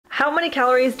How many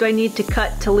calories do I need to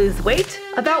cut to lose weight?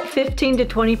 About 15 to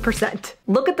 20%.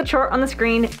 Look at the chart on the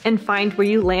screen and find where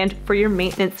you land for your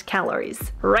maintenance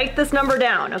calories. Write this number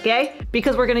down, okay?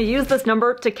 Because we're gonna use this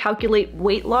number to calculate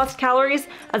weight loss calories,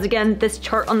 as again, this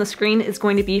chart on the screen is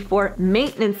going to be for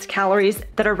maintenance calories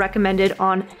that are recommended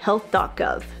on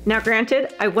health.gov. Now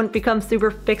granted, I wouldn't become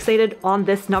super fixated on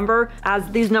this number, as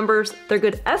these numbers, they're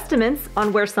good estimates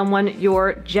on where someone,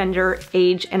 your gender,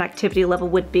 age, and activity level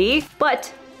would be,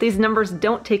 but these numbers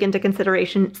don't take into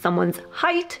consideration someone's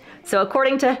height. So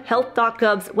according to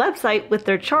health.gov's website with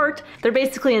their chart, they're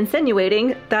basically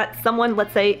insinuating that someone,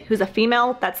 let's say, who's a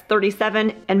female that's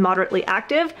 37 and moderately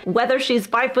active, whether she's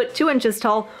 5 foot 2 inches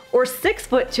tall or 6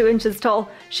 foot 2 inches tall,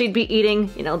 she'd be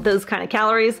eating, those kind of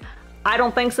calories. I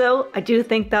don't think so. I do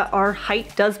think that our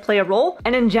height does play a role.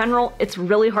 And in general, it's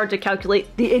really hard to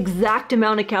calculate the exact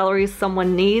amount of calories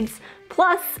someone needs.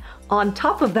 Plus, on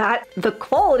top of that, the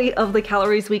quality of the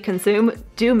calories we consume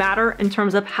do matter in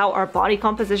terms of how our body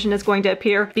composition is going to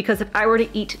appear. Because if I were to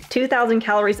eat 2,000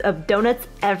 calories of donuts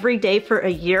every day for a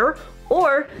year,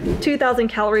 or 2,000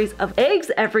 calories of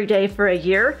eggs every day for a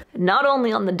year, not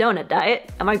only on the donut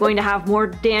diet am I going to have more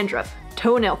dandruff,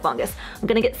 toenail fungus, I'm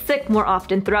gonna get sick more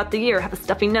often throughout the year, have a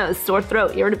stuffy nose, sore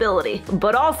throat, irritability,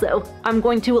 but also I'm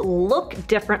going to look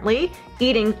differently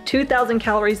eating 2,000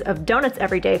 calories of donuts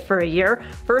every day for a year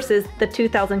versus the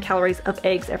 2,000 calories of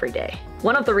eggs every day.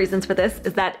 One of the reasons for this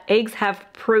is that eggs have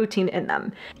protein in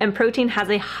them, and protein has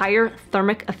a higher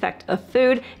thermic effect of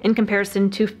food in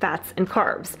comparison to fats and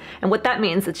carbs. And what that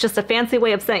means, it's just a fancy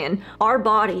way of saying our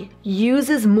body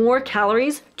uses more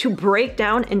calories to break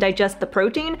down and digest the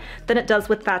protein than it does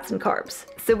with fats and carbs.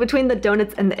 So between the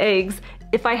donuts and the eggs,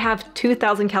 if I have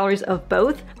 2,000 calories of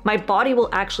both, my body will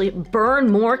actually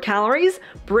burn more calories,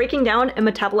 breaking down and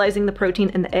metabolizing the protein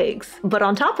in the eggs. But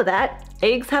on top of that,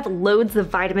 eggs have loads of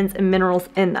vitamins and minerals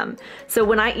in them. So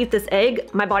when I eat this egg,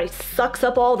 my body sucks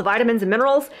up all the vitamins and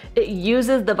minerals. It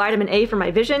uses the vitamin A for my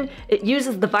vision. It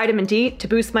uses the vitamin D to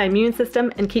boost my immune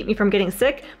system and keep me from getting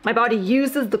sick. My body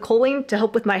uses the choline to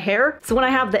help with my hair. So when I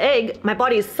have the egg, my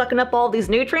body is sucking up all these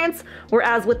nutrients,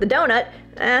 whereas with the donut,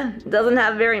 doesn't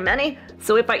have very many.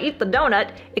 So if I eat the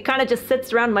donut, it kind of just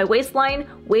sits around my waistline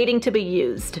waiting to be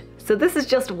used. So this is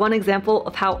just one example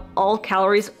of how all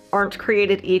calories aren't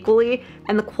created equally,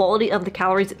 and the quality of the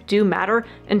calories do matter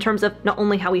in terms of not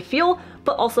only how we feel,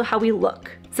 but also how we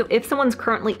look. So if someone's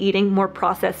currently eating more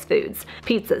processed foods,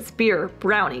 pizzas, beer,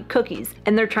 brownie, cookies,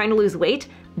 and they're trying to lose weight,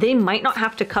 they might not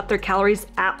have to cut their calories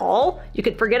at all. You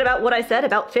could forget about what I said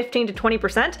about 15 to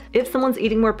 20%. If someone's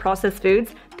eating more processed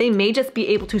foods, they may just be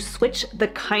able to switch the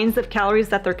kinds of calories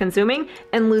that they're consuming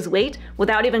and lose weight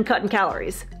without even cutting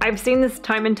calories. I've seen this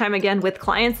time and time again with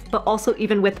clients, but also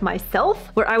even with myself,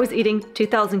 where I was eating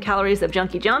 2,000 calories of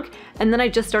junky junk, and then I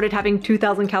just started having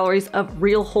 2,000 calories of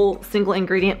real whole single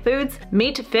ingredient foods,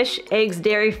 meat, fish, eggs,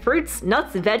 dairy, fruits,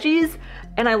 nuts, veggies,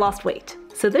 and I lost weight.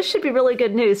 So this should be really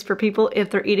good news for people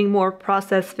if they're eating more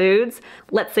processed foods,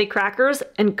 let's say crackers,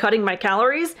 and cutting my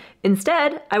calories.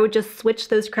 Instead, I would just switch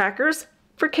those crackers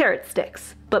for carrot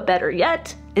sticks. But better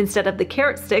yet, instead of the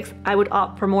carrot sticks, I would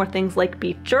opt for more things like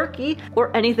beef jerky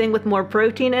or anything with more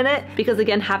protein in it, because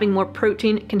again, having more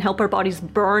protein can help our bodies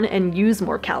burn and use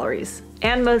more calories.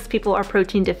 And most people are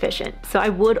protein deficient, so I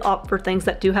would opt for things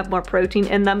that do have more protein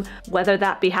in them, whether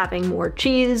that be having more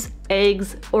cheese,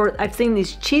 eggs, or I've seen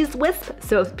these cheese wisps,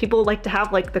 so if people like to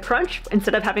have like the crunch,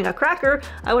 instead of having a cracker,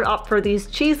 I would opt for these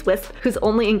cheese wisps whose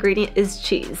only ingredient is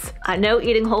cheese. I know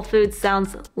eating whole foods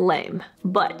sounds lame,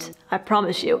 but I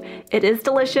promise you, it is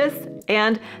delicious,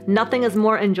 and nothing is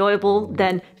more enjoyable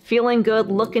than feeling good,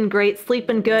 looking great,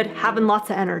 sleeping good, having lots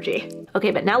of energy.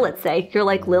 Okay, but now let's say you're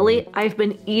like Lily, I've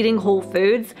been eating whole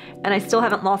foods and I still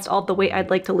haven't lost all the weight I'd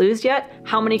like to lose yet.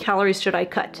 How many calories should I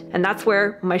cut? And that's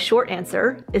where my short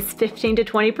answer is 15 to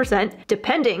 20%,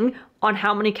 depending on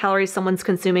how many calories someone's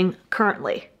consuming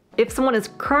currently. If someone is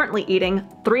currently eating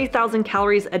 3,000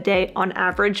 calories a day on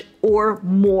average or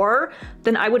more,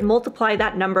 then I would multiply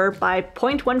that number by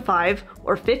 0.15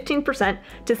 or 15%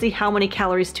 to see how many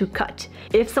calories to cut.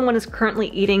 If someone is currently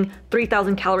eating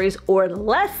 3,000 calories or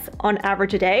less on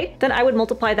average a day, then I would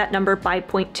multiply that number by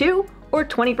 0.2 or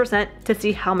 20% to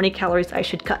see how many calories I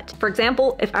should cut. For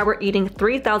example, if I were eating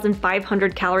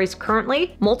 3,500 calories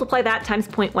currently, multiply that times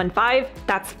 0.15,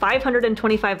 that's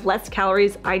 525 less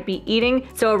calories I'd be eating,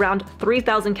 so around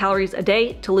 3,000 calories a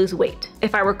day to lose weight.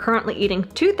 If I were currently eating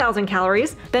 2,000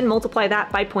 calories, then multiply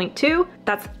that by 0.2,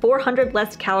 that's 400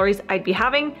 less calories I'd be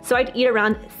having, so I'd eat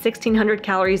around 1,600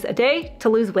 calories a day to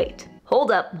lose weight. hold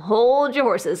up, hold your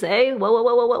horses, eh? Whoa, whoa,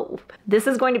 whoa, whoa, whoa. This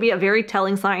is going to be a very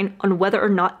telling sign on whether or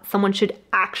not someone should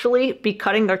actually be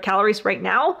cutting their calories right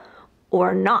now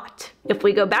or not. If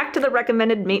we go back to the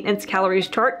recommended maintenance calories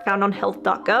chart found on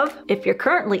health.gov, if you're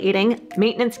currently eating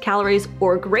maintenance calories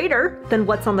or greater than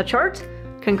what's on the chart,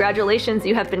 congratulations,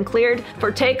 you have been cleared for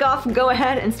takeoff. Go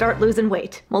ahead and start losing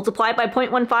weight. Multiply by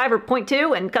 0.15 or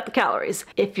 0.2 and cut the calories.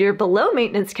 If you're below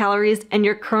maintenance calories and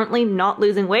you're currently not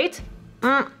losing weight,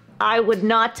 I would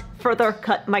not further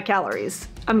cut my calories.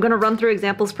 I'm gonna run through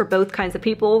examples for both kinds of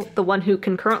people, the one who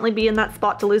can currently be in that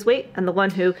spot to lose weight, and the one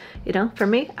who, you know, for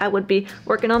me, I would be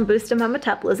working on boosting my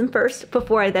metabolism first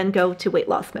before I then go to weight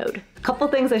loss mode. A couple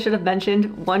things I should have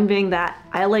mentioned, one being that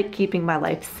I like keeping my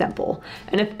life simple.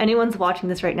 And if anyone's watching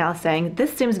this right now saying,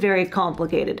 this seems very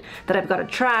complicated, that I've got to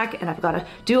track and I've got to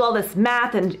do all this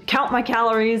math and count my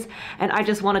calories, and I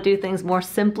just want to do things more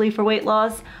simply for weight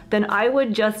loss, then I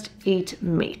would just eat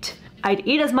meat. I'd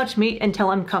eat as much meat until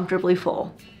I'm comfortably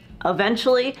full.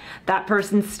 Eventually, that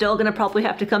person's still gonna probably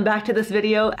have to come back to this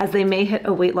video as they may hit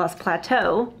a weight loss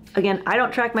plateau. Again, I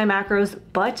don't track my macros,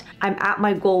 but I'm at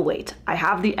my goal weight. I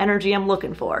have the energy I'm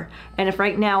looking for. And if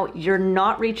right now you're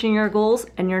not reaching your goals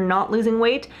and you're not losing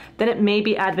weight, then it may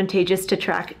be advantageous to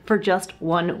track for just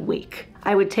 1 week.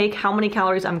 I would take how many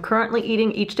calories I'm currently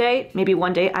eating each day. Maybe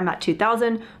one day I'm at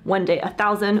 2,000, one day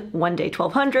 1,000, one day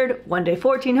 1,200, one day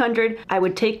 1,400. I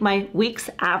would take my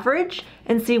week's average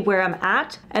and see where I'm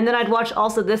at. And then I'd watch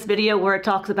also this video where it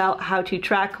talks about how to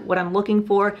track what I'm looking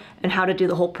for and how to do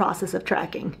the whole process of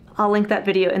tracking. I'll link that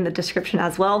video in the description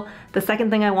as well. The second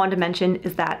thing I wanted to mention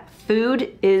is that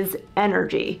food is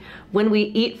energy. When we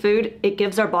eat food, it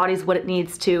gives our bodies what it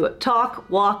needs to talk,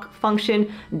 walk,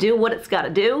 function, do what it's gotta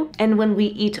do. And when we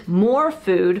eat more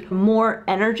food, more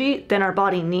energy than our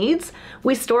body needs,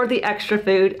 we store the extra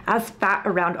food as fat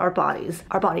around our bodies.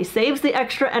 Our body saves the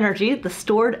extra energy, the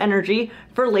stored energy,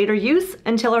 for later use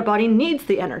until our body needs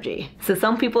the energy. So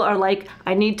some people are like,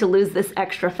 I need to lose this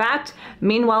extra fat.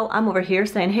 Meanwhile, I'm over here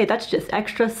saying, hey, that's just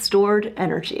extra stored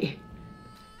energy.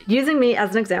 Using me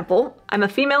as an example, I'm a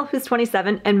female who's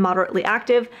 27 and moderately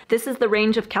active. This is the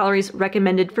range of calories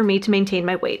recommended for me to maintain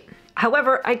my weight.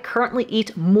 However, I currently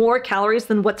eat more calories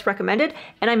than what's recommended,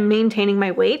 and I'm maintaining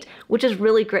my weight, which is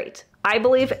really great. I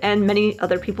believe, and many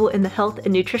other people in the health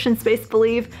and nutrition space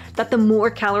believe, that the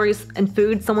more calories and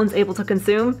food someone's able to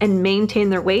consume and maintain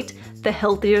their weight, the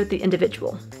healthier the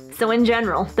individual. So in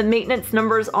general, the maintenance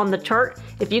numbers on the chart,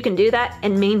 if you can do that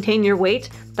and maintain your weight,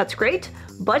 that's great.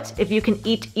 But if you can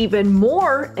eat even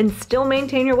more and still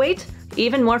maintain your weight,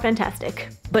 even more fantastic.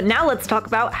 But now let's talk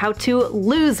about how to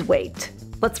lose weight.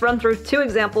 Let's run through 2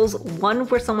 examples, one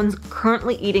where someone's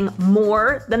currently eating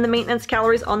more than the maintenance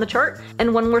calories on the chart,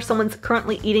 and one where someone's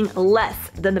currently eating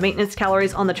less than the maintenance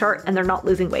calories on the chart and they're not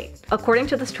losing weight. According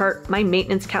to this chart, my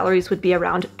maintenance calories would be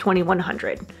around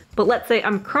 2,100. But let's say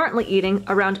I'm currently eating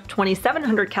around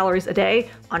 2,700 calories a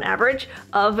day on average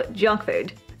of junk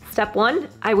food. Step 1,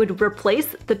 I would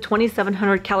replace the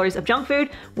 2,700 calories of junk food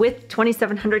with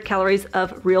 2,700 calories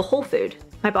of real whole food.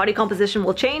 My body composition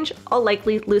will change, I'll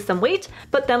likely lose some weight,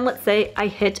 but then let's say I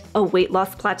hit a weight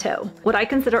loss plateau. What I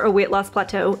consider a weight loss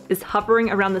plateau is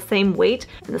hovering around the same weight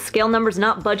and the scale number's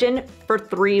not budging for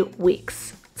 3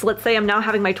 weeks. So let's say I'm now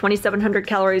having my 2,700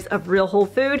 calories of real whole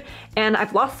food and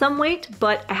I've lost some weight,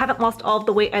 but I haven't lost all of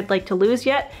the weight I'd like to lose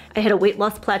yet. I hit a weight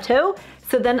loss plateau.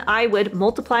 So then I would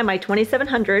multiply my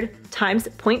 2,700 times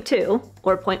 0.2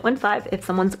 or 0.15 if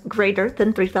someone's greater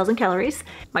than 3,000 calories.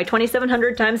 My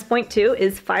 2,700 times 0.2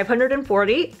 is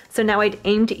 540. So now I'd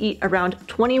aim to eat around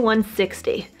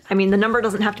 2,160. I mean, the number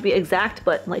doesn't have to be exact,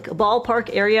 but like a ballpark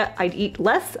area, I'd eat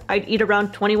less. I'd eat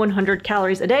around 2,100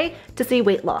 calories a day to see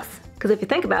weight loss. Because if you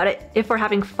think about it, if we're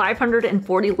having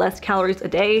 540 less calories a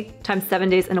day times 7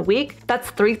 days in a week, that's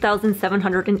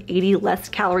 3,780 less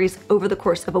calories over the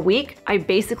course of a week. I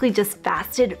basically just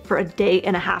fasted for a day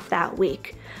and a half that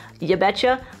week. You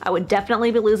betcha, I would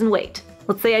definitely be losing weight.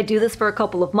 Let's say I do this for a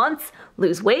couple of months,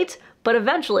 lose weight, but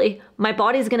eventually my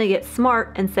body's gonna get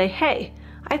smart and say, hey,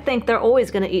 I think they're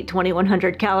always gonna eat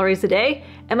 2,100 calories a day,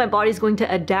 and my body's going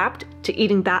to adapt to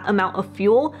eating that amount of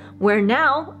fuel, where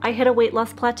now I hit a weight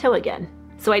loss plateau again.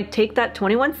 So I'd take that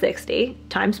 2,160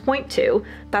 times 0.2,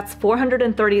 that's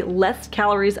 430 less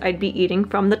calories I'd be eating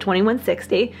from the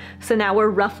 2,160, so now we're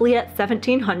roughly at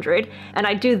 1,700, and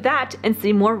I do that and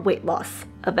see more weight loss.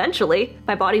 Eventually,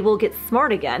 my body will get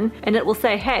smart again, and it will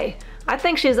say, hey, I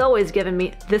think she's always given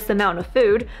me this amount of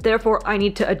food, therefore I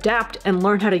need to adapt and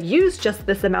learn how to use just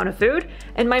this amount of food,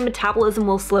 and my metabolism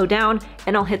will slow down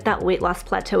and I'll hit that weight loss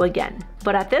plateau again.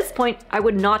 But at this point, I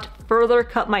would not further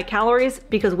cut my calories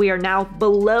because we are now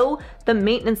below the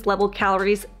maintenance level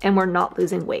calories and we're not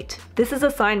losing weight. This is a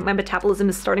sign my metabolism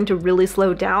is starting to really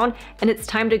slow down and it's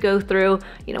time to go through,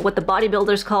 what the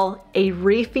bodybuilders call a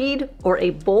refeed or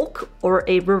a bulk or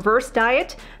a reverse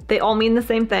diet. They all mean the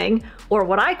same thing, or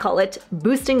what I call it,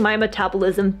 boosting my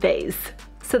metabolism phase.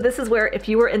 So this is where if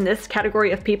you were in this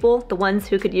category of people, the ones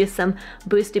who could use some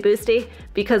boosty,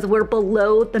 because we're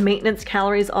below the maintenance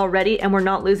calories already and we're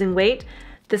not losing weight,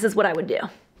 this is what I would do.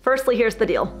 Firstly, here's the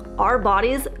deal. Our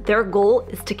bodies, their goal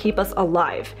is to keep us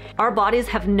alive. Our bodies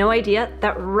have no idea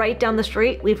that right down the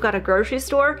street, we've got a grocery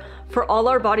store. For all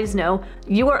our bodies know,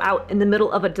 you are out in the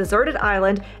middle of a deserted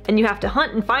island and you have to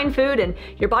hunt and find food and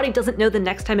your body doesn't know the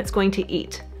next time it's going to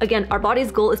eat. Again, our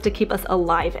body's goal is to keep us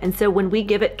alive. And so when we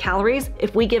give it calories,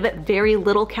 if we give it very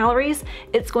little calories,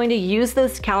 it's going to use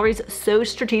those calories so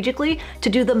strategically to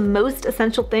do the most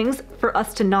essential things for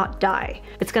us to not die.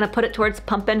 It's gonna put it towards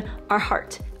pumping our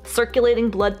heart, circulating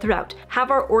blood throughout, have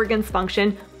our organs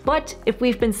function. But if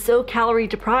we've been so calorie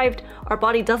deprived, our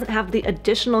body doesn't have the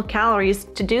additional calories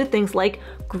to do things like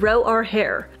grow our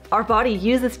hair. Our body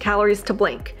uses calories to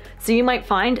blink. So you might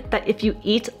find that if you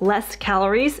eat less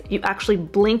calories, you actually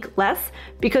blink less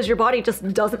because your body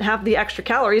just doesn't have the extra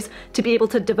calories to be able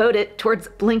to devote it towards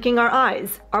blinking our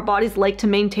eyes. Our bodies like to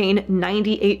maintain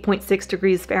 98.6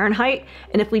 degrees Fahrenheit,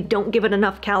 and if we don't give it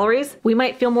enough calories, we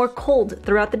might feel more cold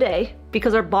throughout the day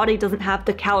because our body doesn't have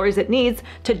the calories it needs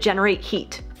to generate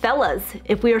heat. Fellas,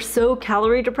 if we are so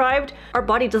calorie deprived, our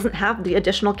body doesn't have the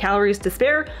additional calories to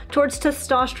spare towards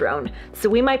testosterone.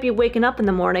 So we might be waking up in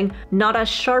the morning not as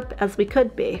sharp as we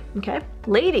could be, okay?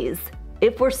 Ladies,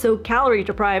 if we're so calorie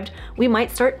deprived, we might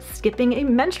start skipping a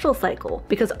menstrual cycle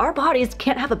because our bodies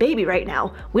can't have a baby right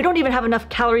now. We don't even have enough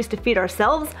calories to feed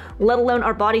ourselves, let alone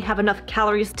our body have enough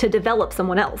calories to develop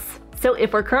someone else. So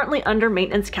if we're currently under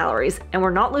maintenance calories and we're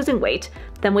not losing weight,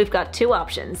 then we've got two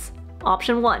options.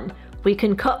 Option one, we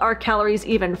can cut our calories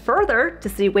even further to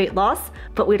see weight loss,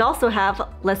 but we'd also have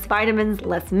less vitamins,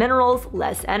 less minerals,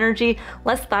 less energy,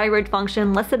 less thyroid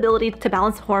function, less ability to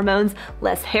balance hormones,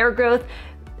 less hair growth,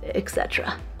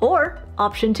 etc. Or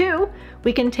option two,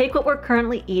 we can take what we're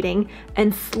currently eating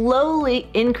and slowly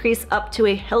increase up to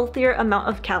a healthier amount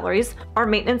of calories, our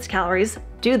maintenance calories,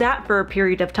 do that for a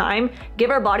period of time, give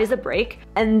our bodies a break,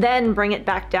 and then bring it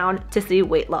back down to see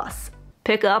weight loss.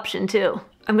 Pick option two.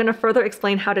 I'm gonna further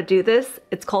explain how to do this.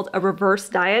 It's called a reverse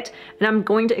diet, and I'm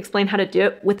going to explain how to do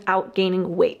it without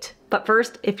gaining weight. But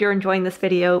first, if you're enjoying this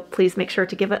video, please make sure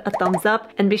to give it a thumbs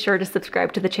up and be sure to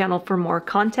subscribe to the channel for more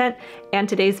content. And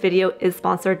today's video is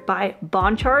sponsored by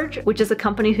Bon Charge, which is a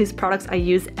company whose products I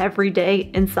use every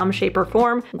day in some shape or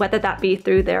form, whether that be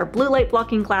through their blue light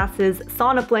blocking glasses,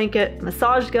 sauna blanket,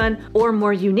 massage gun, or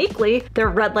more uniquely, their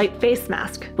red light face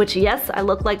mask, which yes, I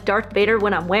look like Darth Vader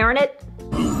when I'm wearing it.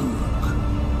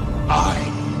 I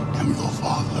am your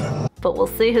father. But we'll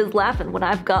see who's laughing when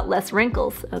I've got less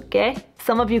wrinkles, okay?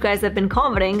 Some of you guys have been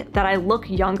commenting that I look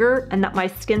younger and that my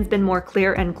skin's been more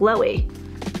clear and glowy.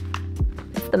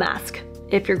 It's the mask.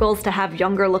 If your goal is to have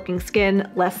younger looking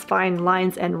skin, less fine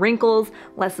lines and wrinkles,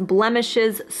 less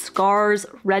blemishes, scars,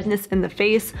 redness in the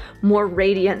face, more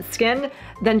radiant skin,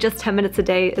 then just 10 minutes a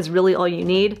day is really all you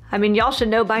need. I mean, y'all should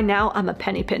know by now I'm a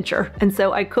penny pincher, and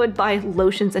so I could buy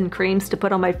lotions and creams to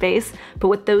put on my face, but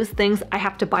with those things, I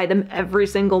have to buy them every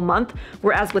single month,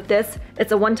 whereas with this,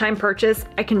 it's a one-time purchase,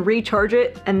 I can recharge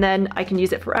it, and then I can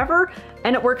use it forever,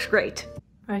 and it works great.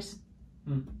 Bryce,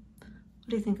 what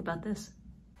do you think about this?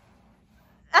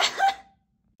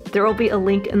 There will be a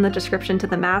link in the description to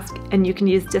the mask, and you can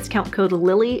use discount code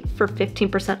Lillie for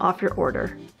 15% off your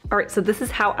order. All right, so this is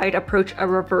how I'd approach a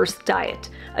reverse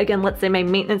diet. Again, let's say my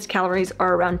maintenance calories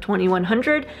are around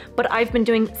 2,100, but I've been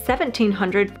doing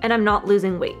 1,700 and I'm not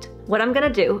losing weight. What I'm gonna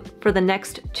do for the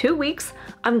next 2 weeks,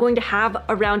 I'm going to have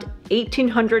around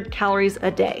 1,800 calories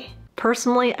a day.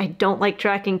 Personally, I don't like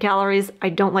tracking calories. I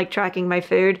don't like tracking my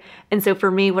food. And so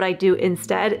for me, what I do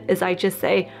instead is I just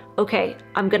say, okay,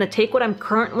 I'm gonna take what I'm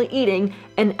currently eating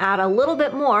and add a little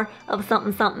bit more of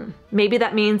something something. Maybe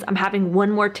that means I'm having 1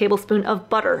 more tablespoon of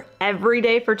butter every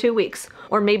day for 2 weeks.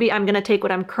 Or maybe I'm gonna take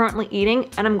what I'm currently eating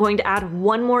and I'm going to add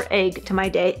 1 more egg to my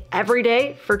day every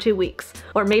day for 2 weeks.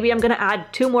 Or maybe I'm gonna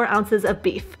add 2 more ounces of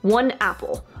beef, 1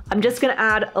 apple. I'm just gonna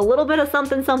add a little bit of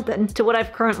something something to what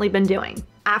I've currently been doing.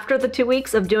 After the 2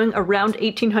 weeks of doing around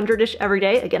 1,800-ish every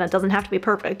day, again, it doesn't have to be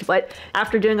perfect, but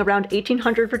after doing around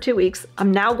 1,800 for 2 weeks,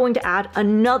 I'm now going to add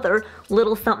another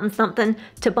little something something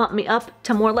to bump me up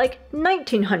to more like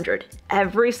 1,900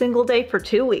 every single day for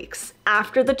 2 weeks.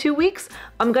 After the 2 weeks,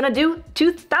 I'm gonna do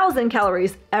 2,000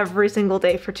 calories every single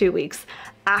day for 2 weeks.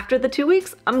 After the 2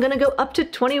 weeks, I'm gonna go up to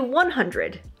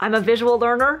 2100. I'm a visual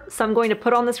learner, so I'm going to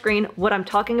put on the screen what I'm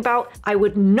talking about. I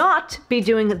would not be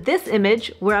doing this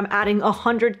image where I'm adding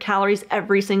 100 calories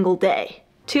every single day.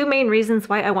 Two main reasons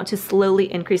why I want to slowly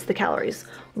increase the calories.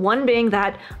 One being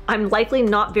that I'm likely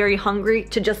not very hungry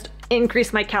to just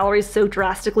increase my calories so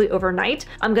drastically overnight.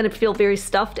 I'm gonna feel very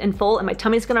stuffed and full and my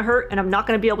tummy's gonna hurt and I'm not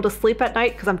gonna be able to sleep at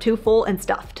night because I'm too full and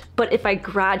stuffed. But if I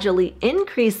gradually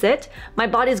increase it, my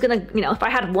body's gonna, if I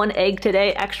had 1 egg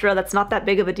today extra, that's not that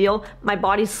big of a deal. My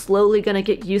body's slowly gonna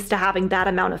get used to having that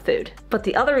amount of food. But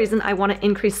the other reason I wanna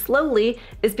increase slowly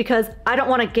is because I don't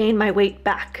wanna gain my weight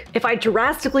back. If I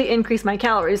drastically increase my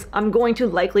calories, I'm going to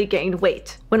likely gain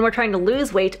weight. When we're trying to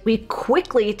lose weight, we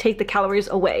quickly take the calories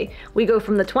away. We go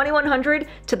from the 2100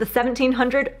 to the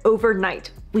 1700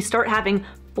 overnight. We start having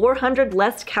 400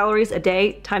 less calories a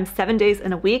day times 7 days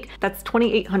in a week. That's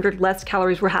 2,800 less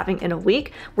calories we're having in a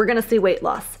week. We're gonna see weight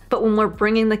loss. But when we're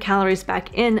bringing the calories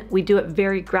back in, we do it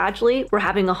very gradually. We're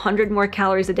having 100 more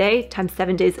calories a day times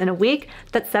 7 days in a week.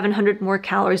 That's 700 more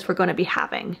calories we're gonna be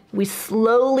having. We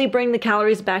slowly bring the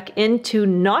calories back in to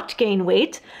not gain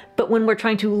weight. But when we're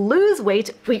trying to lose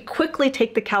weight, we quickly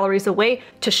take the calories away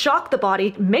to shock the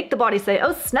body, make the body say,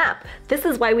 oh snap, this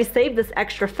is why we saved this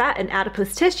extra fat in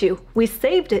adipose tissue. We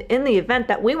saved it in the event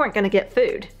that we weren't gonna get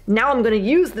food. Now I'm gonna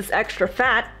use this extra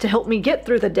fat to help me get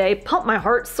through the day, pump my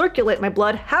heart, circulate my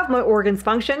blood, have my organs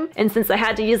function. And since I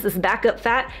had to use this backup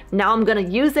fat, now I'm gonna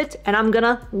use it and I'm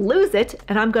gonna lose it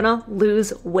and I'm gonna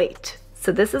lose weight.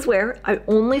 So this is where I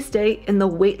only stay in the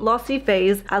weight lossy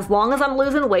phase as long as I'm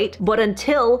losing weight, but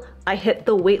until I hit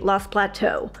the weight loss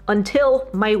plateau. Until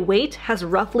my weight has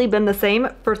roughly been the same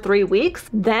for 3 weeks,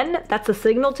 then that's a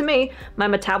signal to me, my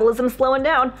metabolism's slowing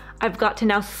down. I've got to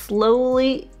now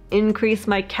slowly increase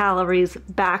my calories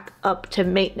back up to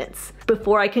maintenance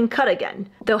before I can cut again.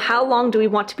 Though how long do we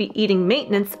want to be eating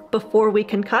maintenance before we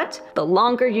can cut? The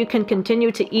longer you can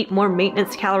continue to eat more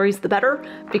maintenance calories, the better,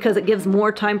 because it gives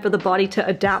more time for the body to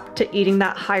adapt to eating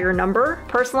that higher number.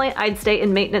 Personally, I'd stay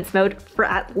in maintenance mode for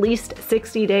at least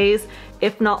 60 days,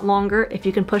 if not longer, if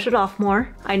you can push it off more.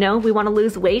 I know we want to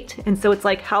lose weight, and so it's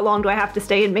like, how long do I have to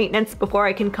stay in maintenance before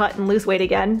I can cut and lose weight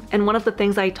again? And one of the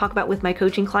things I talk about with my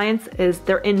coaching clients is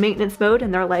they're in maintenance mode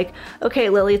and they're like, okay,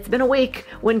 Lillie, it's been a week.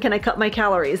 When can I cut my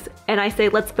calories? And I say,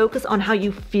 let's focus on how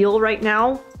you feel right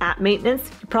now at maintenance.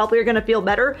 You probably are gonna feel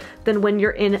better than when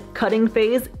you're in cutting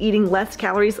phase, eating less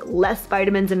calories, less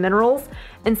vitamins and minerals.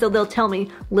 And so they'll tell me,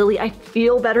 Lillie, I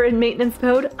feel better in maintenance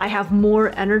mode. I have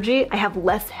more energy. I have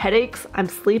less headaches. I'm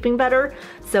sleeping better.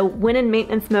 So when in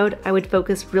maintenance mode, I would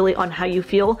focus really on how you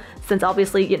feel, since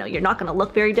obviously, you're not gonna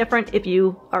look very different if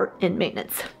you are in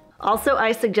maintenance. Also,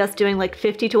 I suggest doing like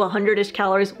 50 to 100-ish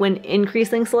calories when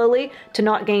increasing slowly to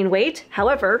not gain weight.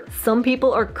 However, some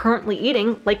people are currently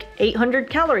eating like 800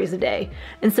 calories a day.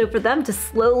 And so for them to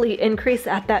slowly increase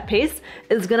at that pace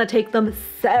is gonna take them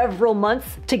several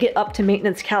months to get up to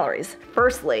maintenance calories.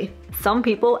 Firstly, some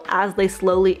people, as they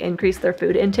slowly increase their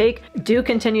food intake, do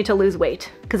continue to lose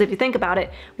weight. Because if you think about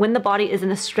it, when the body is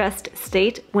in a stressed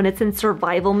state, when it's in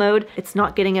survival mode, it's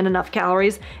not getting in enough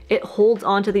calories, it holds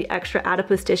on to the extra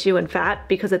adipose tissue and fat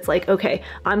because it's like, okay,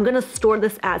 I'm gonna store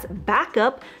this as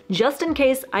backup just in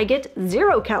case I get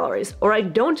 0 calories or I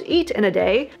don't eat in a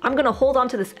day. I'm gonna hold on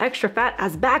to this extra fat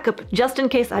as backup just in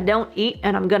case I don't eat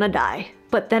and I'm gonna die.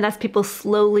 But then as people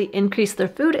slowly increase their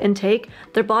food intake,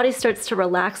 their body starts to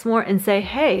relax more and say,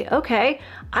 hey, okay,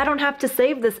 I don't have to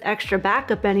save this extra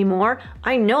backup anymore.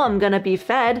 I know I'm gonna be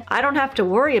fed. I don't have to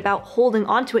worry about holding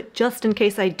onto it just in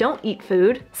case I don't eat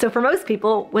food. So for most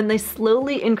people, when they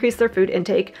slowly increase their food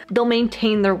intake, they'll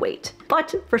maintain their weight.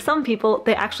 But for some people,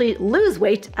 they actually lose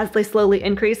weight as they slowly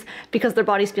increase because their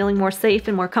body's feeling more safe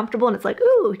and more comfortable, and it's like,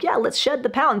 ooh, yeah, let's shed the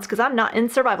pounds because I'm not in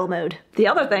survival mode. The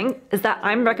other thing is that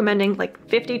I'm recommending like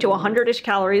 50 to 100-ish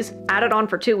calories added on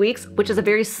for 2 weeks, which is a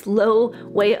very slow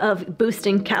way of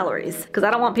boosting calories, because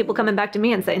I don't want people coming back to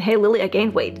me and saying, hey, Lillie, I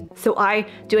gained weight. So I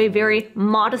do a very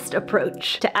modest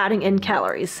approach to adding in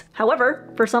calories.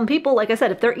 However, for some people, like I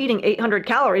said, if they're eating 800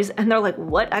 calories and they're like,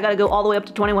 what, I gotta go all the way up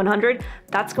to 2100,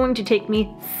 that's going to take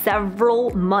me several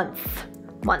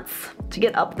months to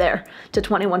get up there to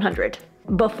 2100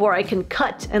 before I can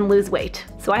cut and lose weight.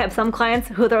 So I have some clients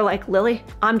who they're like, Lillie,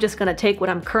 I'm just gonna take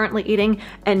what I'm currently eating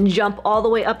and jump all the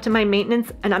way up to my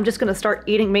maintenance, and I'm just gonna start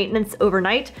eating maintenance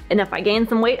overnight. And if I gain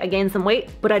some weight, I gain some weight,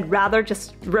 but I'd rather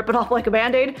just rip it off like a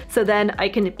Band-Aid so then I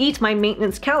can eat my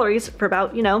maintenance calories for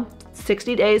about,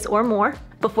 60 days or more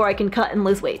before I can cut and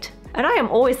lose weight. And I am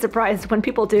always surprised when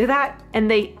people do that and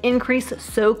they increase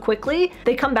so quickly.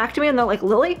 They come back to me and they're like,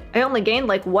 Lillie, I only gained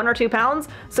like 1 or 2 pounds,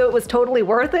 so it was totally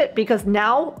worth it because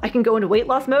now I can go into weight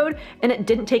loss mode and it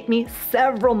didn't take me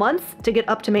several months to get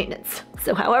up to maintenance.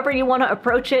 So however you want to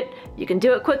approach it, you can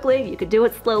do it quickly, you can do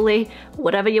it slowly,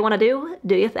 whatever you want to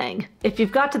do your thing. If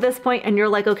you've got to this point and you're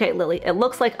like, okay, Lillie, it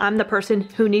looks like I'm the person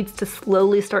who needs to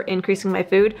slowly start increasing my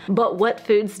food, but what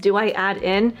foods do I add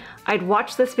in? I'd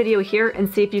watch this video here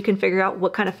and see if you can figure out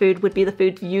what kind of food would be the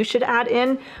food you should add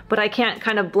in, but I can't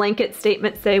kind of blanket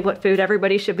statement say what food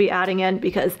everybody should be adding in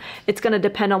because it's going to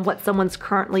depend on what someone's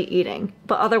currently eating.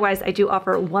 But otherwise, I do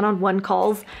offer one-on-one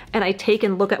calls and I take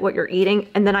and look at what you're eating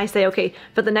and then I say, okay,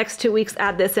 for the next 2 weeks,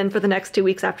 add this in, for the next 2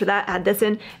 weeks after that, add this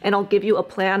in, and I'll give you a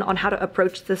plan on how to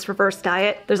approach this reverse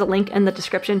diet. There's a link in the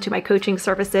description to my coaching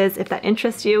services if that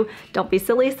interests you. Don't be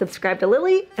silly, subscribe to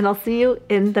Lillie, and I'll see you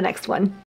in the next one.